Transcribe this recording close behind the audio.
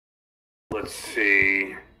let's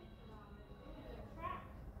see.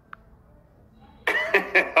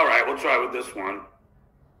 All right, we'll try with this one.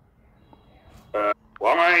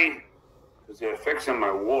 Because they're fixing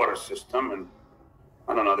my water system, and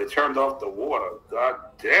I don't know, they turned off the water. God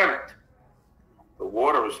damn it. The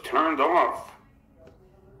water was turned off.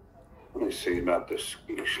 Let me see about this.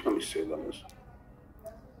 Let me see about this.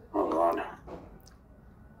 Hold on.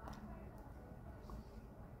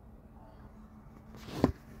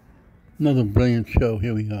 Another brilliant show.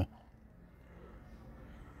 Here we go.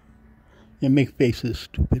 Yeah, make faces,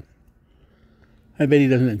 stupid. I bet he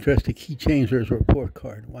doesn't address the keychains or his report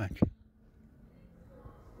card. Watch.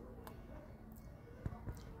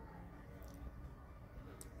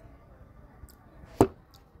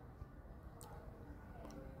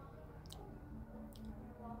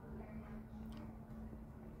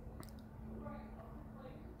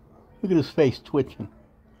 Look at his face twitching.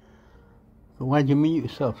 So why'd you mute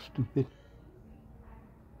yourself, stupid?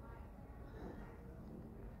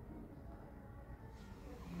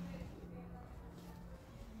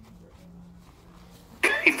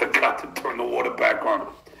 He forgot to turn the water back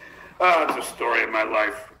on. Oh, it's a story of my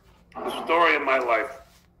life. The story of my life.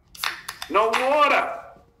 No water.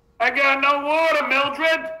 I got no water,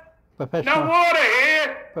 Mildred. No water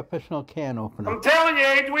here. Professional can opener. I'm telling you,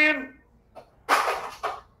 Adrian.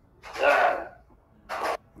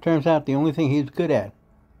 Turns out the only thing he's good at,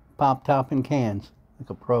 pop-topping cans, like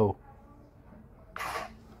a pro.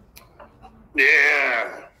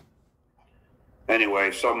 Yeah. Anyway,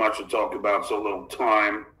 so much to talk about, so little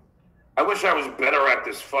time. I wish I was better at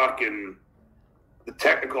this fucking, the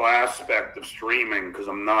technical aspect of streaming, because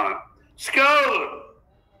I'm not. Skull!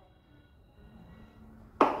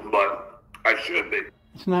 But I should be.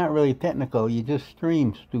 It's not really technical. You just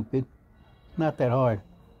stream, stupid. It's not that hard.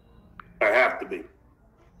 I have to be.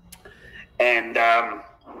 And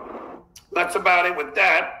that's about it with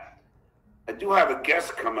that. I do have a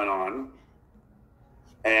guest coming on.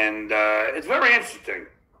 And it's very interesting.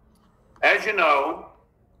 As you know,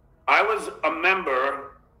 I was a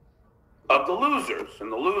member of the Losers.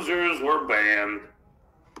 And the Losers were a band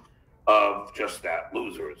of just that,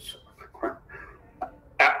 Losers.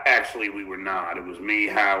 Actually, we were not. It was me,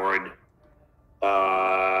 Howard,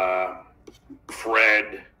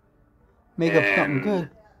 Fred, make up something good.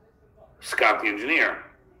 Scott the engineer.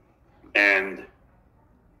 And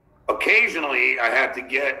occasionally I had to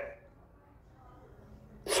get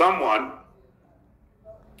someone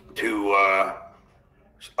to,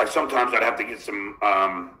 sometimes I'd have to get some,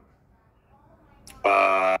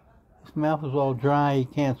 his mouth is all dry, he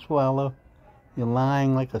can't swallow. You're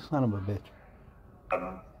lying like a son of a bitch.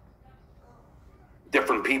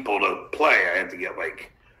 Different people to play. I had to get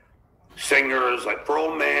like singers, like for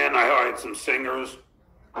Old Man, I hired some singers.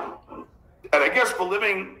 And I guess for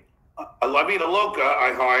living a La Vida Loca,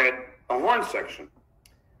 I hired a horn section.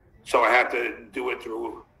 So I had to do it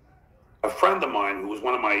through a friend of mine who was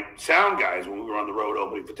one of my sound guys when we were on the road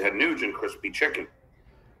opening for Ted Nugent, Crispy Chicken.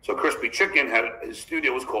 So Crispy Chicken his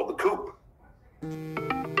studio was called The Coop.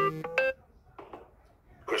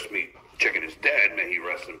 Crispy Chicken is dead, may he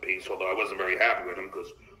rest in peace, although I wasn't very happy with him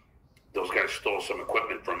because those guys stole some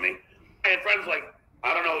equipment from me. I had friends like,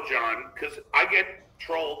 I don't know, John, because I get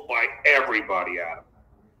trolled by everybody, Adam.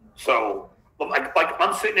 So, like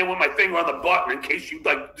I'm sitting there with my finger on the button in case you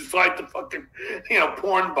like decide to fucking,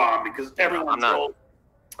 porn bomb because everyone trolls.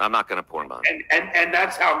 I'm not gonna porn bomb. And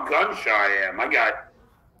that's how gun shy I am. I got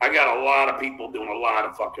a lot of people doing a lot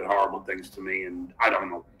of fucking horrible things to me, and I don't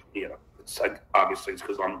know, it's like, obviously it's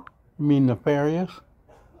because I'm. You mean nefarious?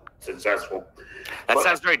 Successful. That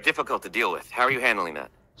sounds very difficult to deal with. How are you handling that?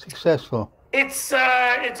 Successful. It's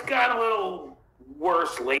got a little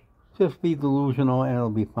worse lately. Just be delusional and it'll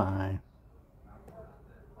be fine.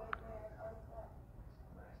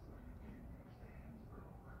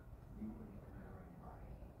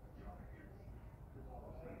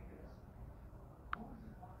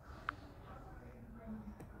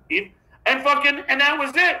 And that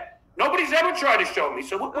was it. Nobody's ever tried to show me.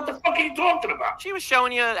 So what the fuck are you talking about? She was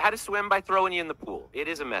showing you how to swim by throwing you in the pool. It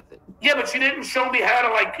is a method. Yeah, but she didn't show me how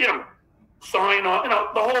to sign on.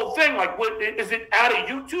 The whole thing. Like, what is it out of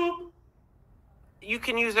YouTube? You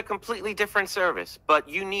can use a completely different service, but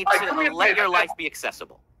you need to let your life be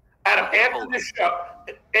accessible. Adam, after this show,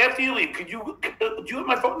 after you leave, do you have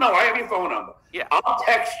my phone? No, I have your phone number. Yeah. I'll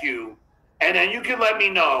text you, and then you can let me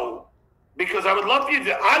know, because I would love for you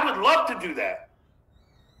to. I would love to do that.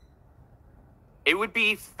 It would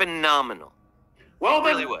be phenomenal. Well, it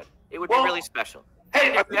really would. It would be really special.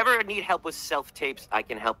 Hey, if you ever need help with self-tapes, I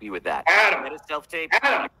can help you with that. Adam, self-tape.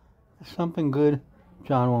 Adam, something good,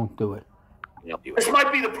 John won't do it. Help you with this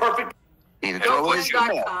might be the perfect. mean? Throw in his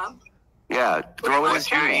email. Yeah, throw in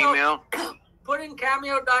his email. Put in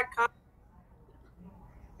cameo.com.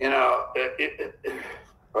 You know, it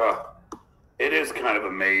is kind of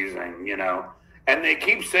amazing, you know. And they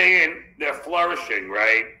keep saying they're flourishing,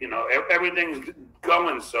 right? You know, everything's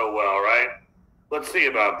going so well, right? Let's see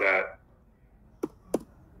about that.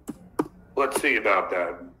 Let's see about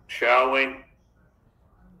that, shall we?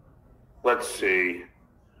 Let's see.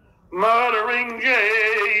 Muttering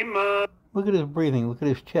J. Look at his breathing. Look at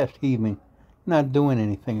his chest heaving. Not doing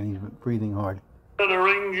anything, and he's breathing hard.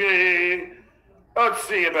 Muttering J. Let's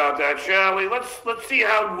see about that, shall we? Let's see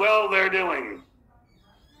how well they're doing.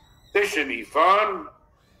 This should be fun.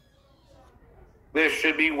 This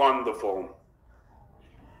should be wonderful.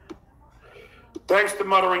 Thanks to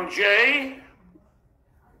Muttering J.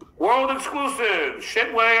 World exclusive.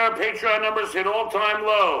 Shitware Patreon numbers hit all-time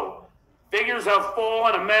low. Figures have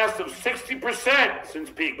fallen a massive 60% since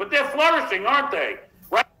peak. But they're flourishing, aren't they?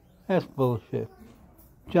 Right? That's bullshit.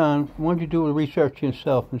 John, why don't you do the research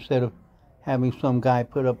yourself instead of having some guy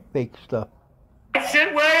put up fake stuff?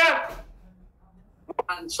 Shitware?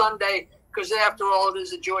 On Sunday, because after all, it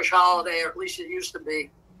is a Jewish holiday, or at least it used to be.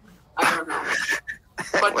 I don't know.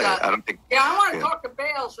 But I don't think. Yeah, I want to talk to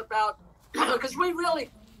Bales about, because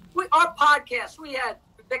our podcast, we had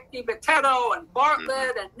Vic DiBattista and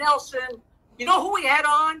Bartlett and Nelson. You know who we had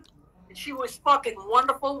on? And she was fucking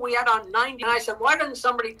wonderful. We had on 90. And I said, why doesn't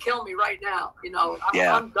somebody kill me right now? You know,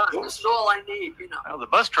 I'm done. This is all I need, you know. Well, the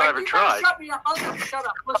bus driver tried. Shut me up. Shut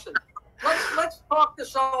up. Listen. Let's talk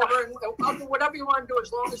this over, and I'll do whatever you want to do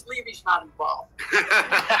as long as Levy's not involved.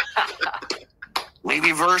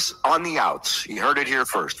 Levy-verse on the outs. You heard it here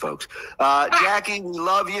first, folks. Jackie, we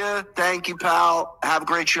love you. Thank you, pal. Have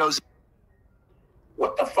great shows.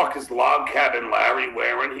 What the fuck is Log Cabin Larry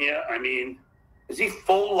wearing here? I mean, is he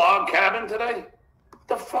full log cabin today? What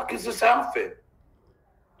the fuck is this outfit?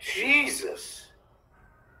 Jesus.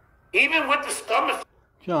 Even with the stomach.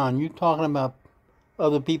 John, you talking about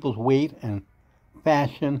other people's weight and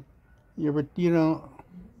fashion. Talk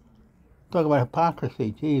about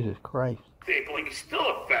hypocrisy. Jesus Christ. People, he's still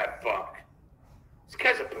a fat fuck. These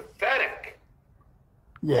guys are pathetic.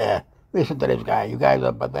 Yeah, listen to this guy. You guys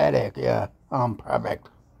are pathetic. Yeah, I'm perfect.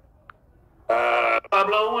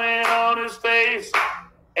 Blowing on his face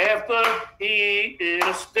after he ate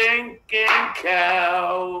a stinking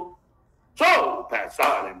cow. So pass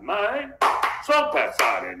out in mind. So pass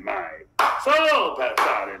out in mind. So pass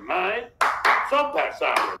out in mind. So pass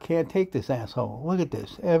out. Can't take this asshole. Look at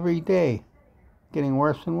this. Every day. Getting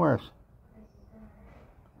worse and worse.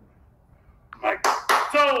 Like,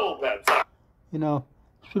 so pass out. You know,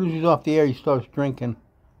 as soon as he's off the air, he starts drinking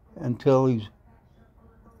until he's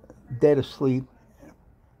dead asleep.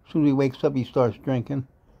 As soon as he wakes up, he starts drinking.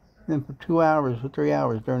 Then for 2 hours or 3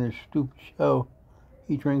 hours during his stupid show,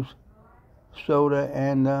 he drinks soda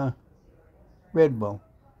and Red Bull.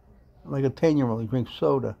 Like a 10-year-old, he drinks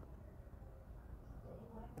soda.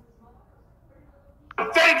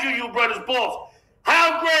 Thank you, you brothers balls.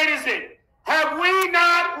 How great is it? Have we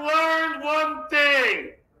not learned one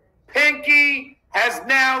thing? Pinky has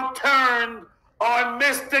now turned on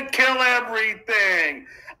Mr. Kill Everything.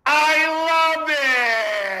 I love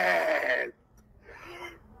it.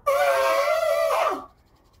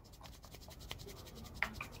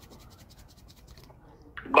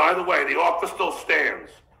 By the way, the offer still stands.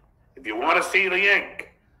 If you want to see the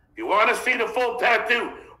ink, if you want to see the full tattoo,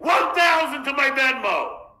 1,000 to my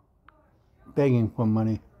Venmo. Begging for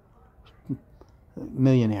money.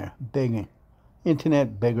 Millionaire. Begging.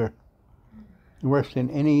 Internet beggar. Worse than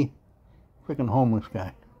any freaking homeless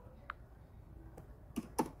guy.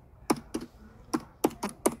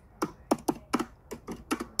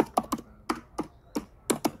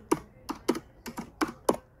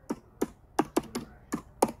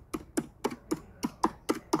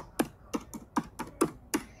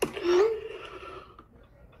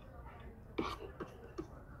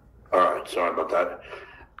 Sorry about that.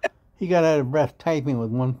 He got out of breath typing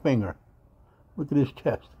with one finger. Look at his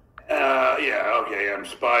chest. Yeah, okay, I'm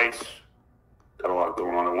Spice. Got a lot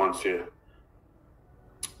going on at once here.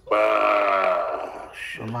 A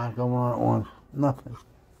lot going on at once. Nothing.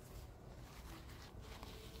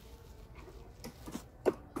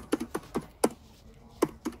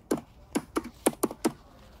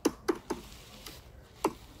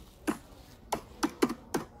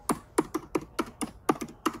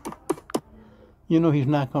 You know he's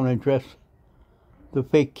not going to address the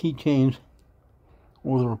fake keychains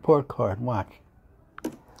or the report card. Watch.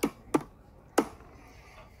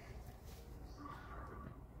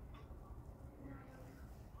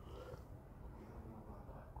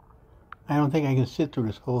 I don't think I can sit through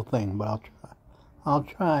this whole thing, but I'll try. I'll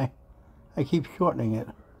try. I keep shortening it.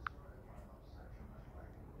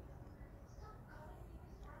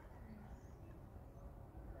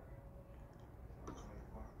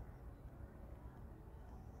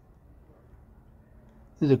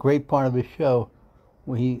 This is a great part of his show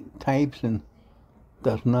where he types and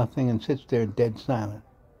does nothing and sits there dead silent.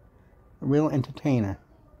 A real entertainer.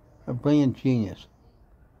 A brilliant genius.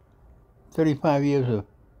 35 years of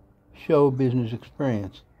show business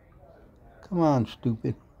experience. Come on,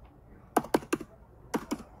 stupid.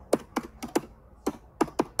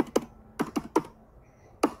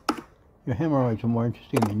 Your hemorrhoids are more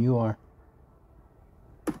interesting than you are.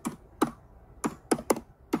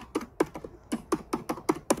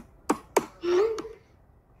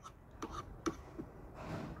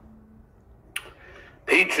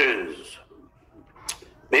 Peaches.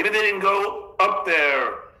 Maybe they didn't go up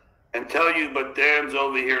there and tell you, but Dan's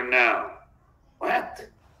over here now. What?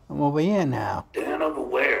 I'm over here now. Dan over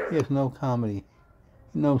where? He has no comedy.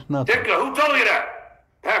 He knows nothing. Dicka, who told you that?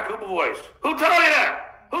 Pat Cooper voice. Who told you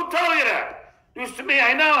that? Who told you that? Used to me,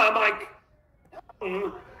 I know. I'm like,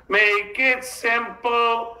 make it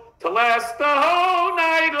simple to last the whole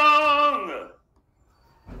night long.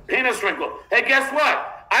 Penis wrinkle. Hey, guess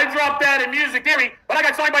what? I dropped that in music theory, but I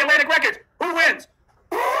got signed by Atlantic Records. Who wins?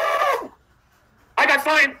 I got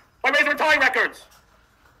signed by Razor and Tie Records.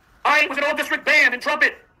 I was an all-district band and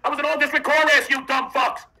trumpet. I was an all-district chorus, you dumb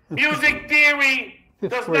fucks. Music theory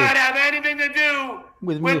does not have anything to do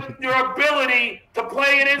with your ability to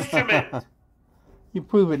play an instrument. You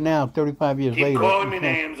prove it now, 35 years later. Keep calling me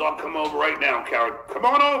names. I'll come over right now, Coward. Come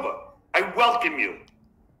on over. I welcome you.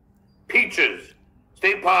 Peaches.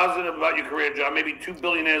 Stay positive about your career, John. Maybe 2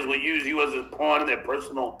 billionaires will use you as a pawn in their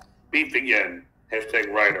personal beef again.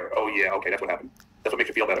 Hashtag writer. Oh, yeah. Okay, that's what happened. That's what makes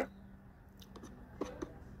you feel better.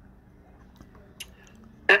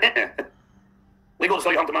 Legal to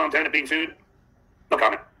sell your home to Montana being sued? No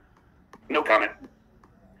comment. No comment.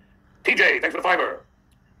 TJ, thanks for the fiber.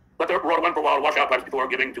 Let the road run for a while to wash out pipes before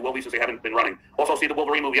giving to Wolverine since they haven't been running. Also, see the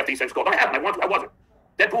Wolverine movie FD says, "Go." I haven't. I want to. I wasn't.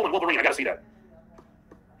 Deadpool and Wolverine. I gotta see that.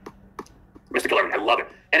 Mr. Kill Everything. I love it.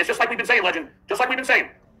 And it's just like we've been saying, Legend. Just like we've been saying.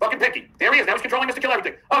 Fucking picky. There he is. Now he's controlling Mr. Kill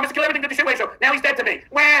Everything. Oh, Mr. Kill Everything did the shitway show. Now he's dead to me.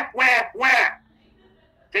 Wah, wah, wah.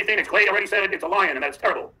 Jay Phoenix. Clay already said it's a lion, and that's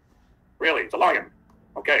terrible. Really, it's a lion.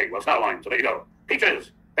 Okay, well, it's not a lion, so there you go.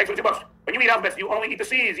 Peaches. Thanks for the $2. When you eat alphabets, you only eat the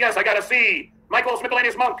C's. Yes, I got a C. Michael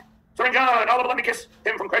Smithalaneous Monk. Sir and John. Oliver, let me kiss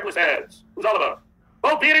him from Craigslist ads. Who's Oliver?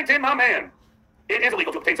 Bo Bearington, my man. It is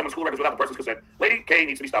illegal to obtain someone's school records without the person's consent. Lady K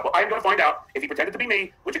needs to be stopped. Well, I am going to find out if he pretended to be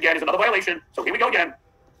me, which again is another violation. So here we go again.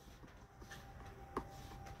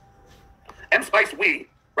 M. Spice, we.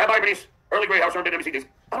 Rabbi Bernice, early grade house, did NBC.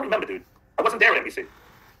 I don't remember, dude. I wasn't there at NBC.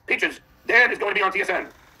 Peaches, Dan is going to be on TSN.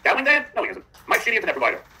 Dowling Dan? No, he isn't. Mike's shitty internet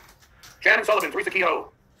provider. Shannon Sullivan, Teresa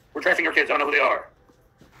Kehoe. We're trashing your kids. I don't know who they are.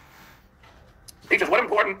 Peaches, what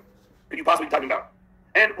important could you possibly be talking about?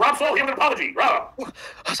 And Rob Soul, give him an apology. Rob.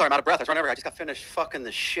 Oh, sorry, I'm out of breath. I was running over. I just got finished fucking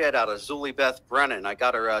the shit out of Zuli Beth Brennan. I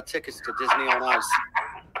got her tickets to Disney on Ice.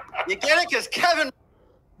 You get it? Because Kevin...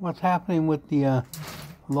 What's happening with the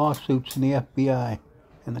lawsuits in the FBI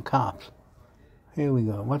and the cops? Here we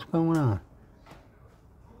go. What's going on?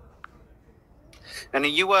 And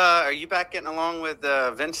are you back getting along with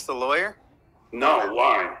Vince the lawyer? No,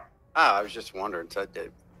 why? Oh, I was just wondering.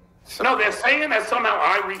 No, they're saying that somehow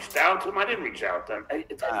I reached out to him. I didn't reach out to him.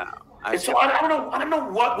 I don't know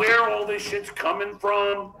where all this shit's coming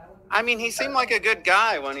from. I mean, he seemed like a good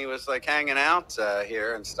guy when he was like hanging out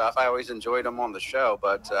here and stuff. I always enjoyed him on the show,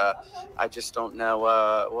 but I just don't know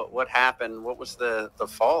what happened. What was the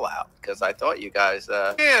fallout? Because I thought you guys.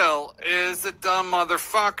 Bill is a dumb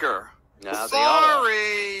motherfucker. No,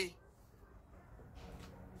 sorry.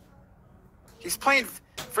 He's playing.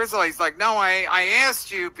 First of all, he's like, no, I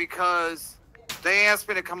asked you because they asked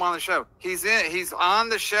me to come on the show. He's on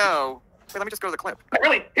the show. Wait, let me just go to the clip.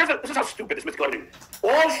 Really, this is how stupid this mythical everything.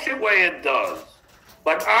 All shitway it does.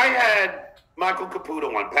 Like I had Michael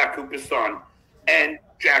Caputo on, Pat Cooper's son, and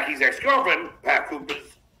Jackie's ex-girlfriend, Pat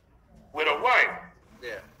Cooper's widow wife.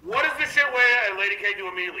 Yeah. What does the shitway and Lady K do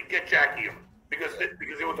immediately? Get Jackie in. Because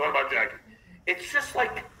they were talking about Jackie. It's just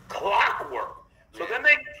like clockwork. So then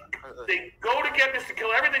they go to get Mr.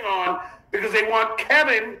 Kill Everything on because they want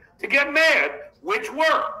Kevin to get mad, which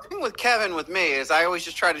worked. The thing with Kevin with me is I always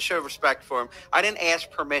just try to show respect for him. I didn't ask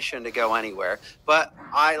permission to go anywhere, but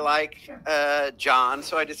I like John,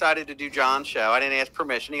 so I decided to do John's show. I didn't ask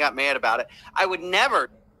permission. He got mad about it. I would never.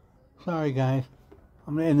 Sorry, guys.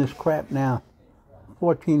 I'm going to end this crap now.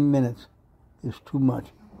 14 minutes is too much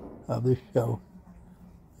of this show.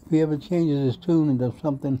 If he ever changes his tune and does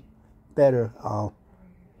something better, I'll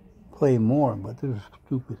play more. But this is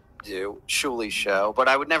stupid. Do Shuli's show, but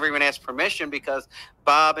I would never even ask permission because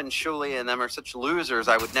Bob and Shuli and them are such losers.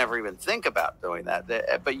 I would never even think about doing that.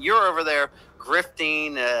 But you're over there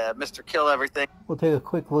grifting, Mr. Kill Everything. We'll take a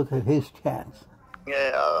quick look at his chats.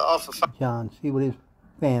 Also, John, see what his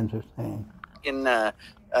fans are saying. in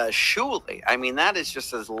Shuli. I mean, that is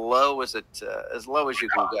just as low as as low as you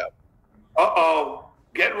can go. Uh-oh.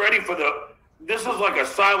 Get ready for this is like a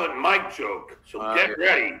silent mic joke. So get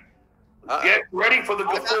ready. Get ready for the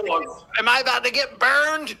guffaws. Am I about to get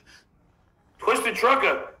burned? Twisted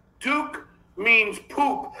Trucker. Duke means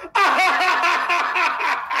poop.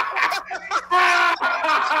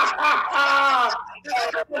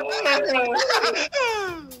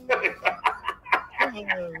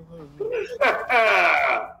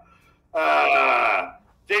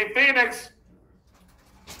 Jay Phoenix.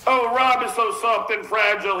 Oh, Rob is so soft and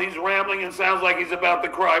fragile. He's rambling and sounds like he's about to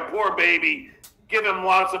cry. Poor baby. Give him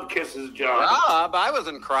lots of kisses, John. Rob, I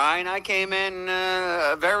wasn't crying. I came in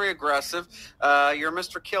very aggressive. Your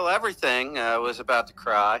Mr. Kill Everything was about to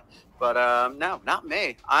cry. But no, not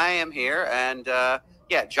me. I am here. And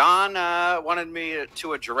yeah, John wanted me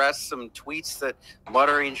to address some tweets that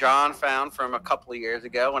Muttering John found from a couple of years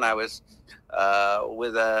ago when I was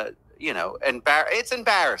with a... it's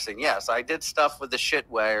embarrassing. Yes, I did stuff with the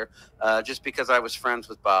shitware just because I was friends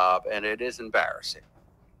with Bob, and it is embarrassing.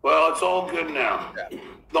 Well, it's all good now. Yeah.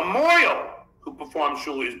 The Moyle who performed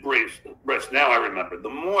Shuli's Briss, now I remember. The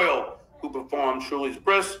Moyle who performed Shuli's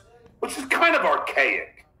Briss, which is kind of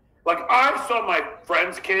archaic. Like, I saw my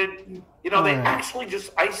friend's kid, they actually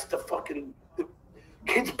just iced the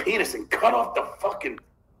kid's penis and cut off the fucking...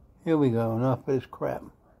 Here we go, enough of this crap.